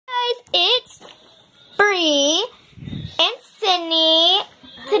It's Bree and Sydney.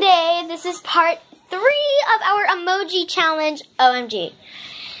 Today, this is part 3 of our emoji challenge, OMG.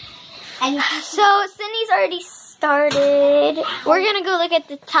 And so, Sydney's already started. We're gonna go look at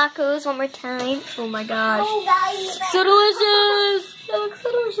the tacos one more time. Oh my gosh. So delicious! That looks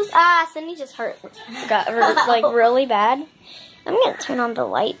so delicious. Ah, Sydney just got like really bad. I'm gonna turn on the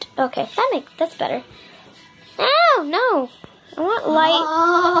light. Okay, that's better. Oh, no. I want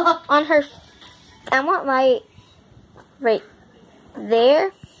light on her. I want light right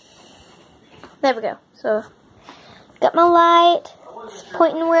there. There we go. So, got my light. It's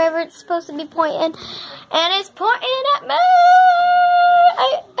pointing wherever it's supposed to be pointing. And it's pointing at me.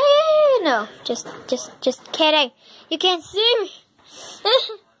 No, just kidding. You can't see me.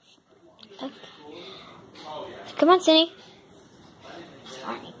 Come on, Cindy.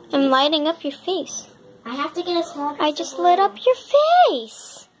 I'm lighting up your face. I have to get a small. I just lit up your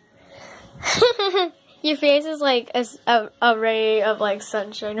face. Your face is like a ray of like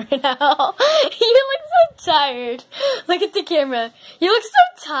sunshine right now. You look so tired. Look at the camera. You look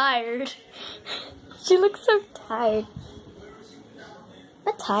so tired. She looks so tired.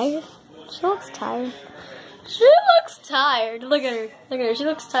 Not tired. She looks tired. She looks tired. Look at her. Look at her. She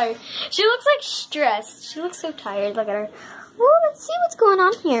looks tired. She looks like stressed. She looks so tired. Look at her. Well, let's see what's going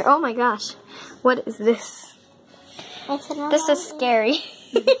on here. Oh my gosh. What is this? This is scary.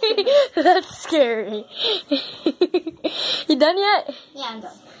 That's scary. You done yet? Yeah, I'm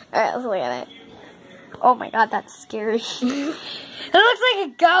done. Alright, let's look at it. Oh my god, that's scary. It looks like a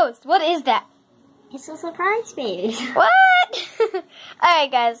ghost. What is that? It's a surprise face. What?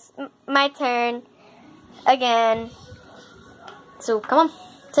 Alright guys, my turn. Again. So come on.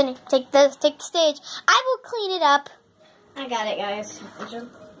 Sydney, take the stage. I will clean it up. I got it, guys.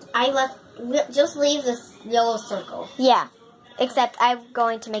 Just leave this yellow circle. Yeah. Except I'm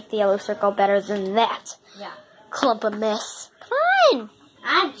going to make the yellow circle better than that. Yeah. Clump of mess. Come on.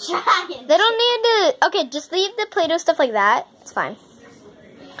 I'm trying. They don't need to. Okay, just leave the Play-Doh stuff like that. It's fine.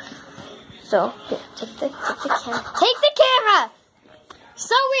 So, here, take the camera. Take the camera!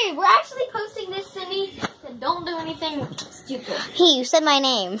 So weird. We're actually posting this, Cindy. So don't do anything stupid. Hey, you said my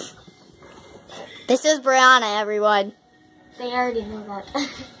name. This is Brianna, everyone. They already knew that.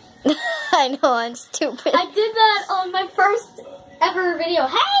 I know, I'm stupid. I did that on my first ever video.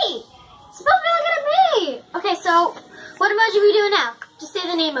 Hey! Stop looking at me! Okay, so, what emoji are we doing now? Just say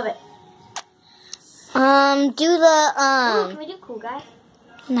the name of it. Do the, Ooh, can we do cool guy?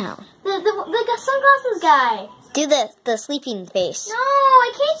 No. The sunglasses guy. Do the sleeping face. No,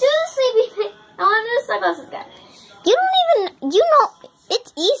 I can't do the sleepy face. I want to do the sunglasses guy. You don't even, you know,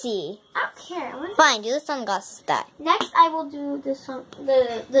 it's easy. I don't care. Fine, do the sunglasses guy. Next, I will do the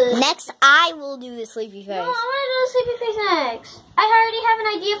Next, I will do the sleepy face. No, I want to do the sleepy face next. I already have an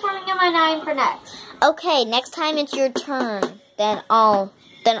idea forming in my mind for next. Okay, next time it's your turn. Then I'll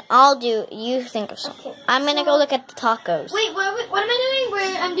do. You think of something. Okay, I'm gonna go look at the tacos. Wait, what am I doing?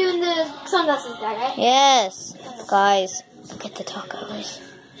 Where I'm doing the sunglasses guy, right? Yes, guys, look at the tacos.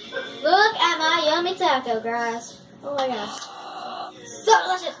 Look at my yummy taco, guys. Oh my gosh, so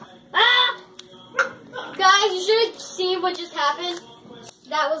delicious! Ah! Guys, you should have seen what just happened.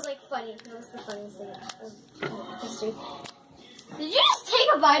 That was like funny. That was the funniest thing of history. Did you just take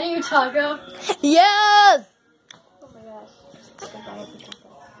a bite of your taco? Yes! Oh my gosh. Just take a bite of your taco.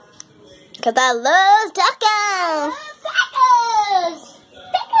 Because I love tacos! Tacos!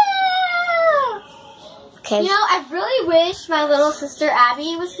 Tacos! Okay. You know, I really wish my little sister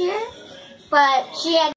Abby was here, but she had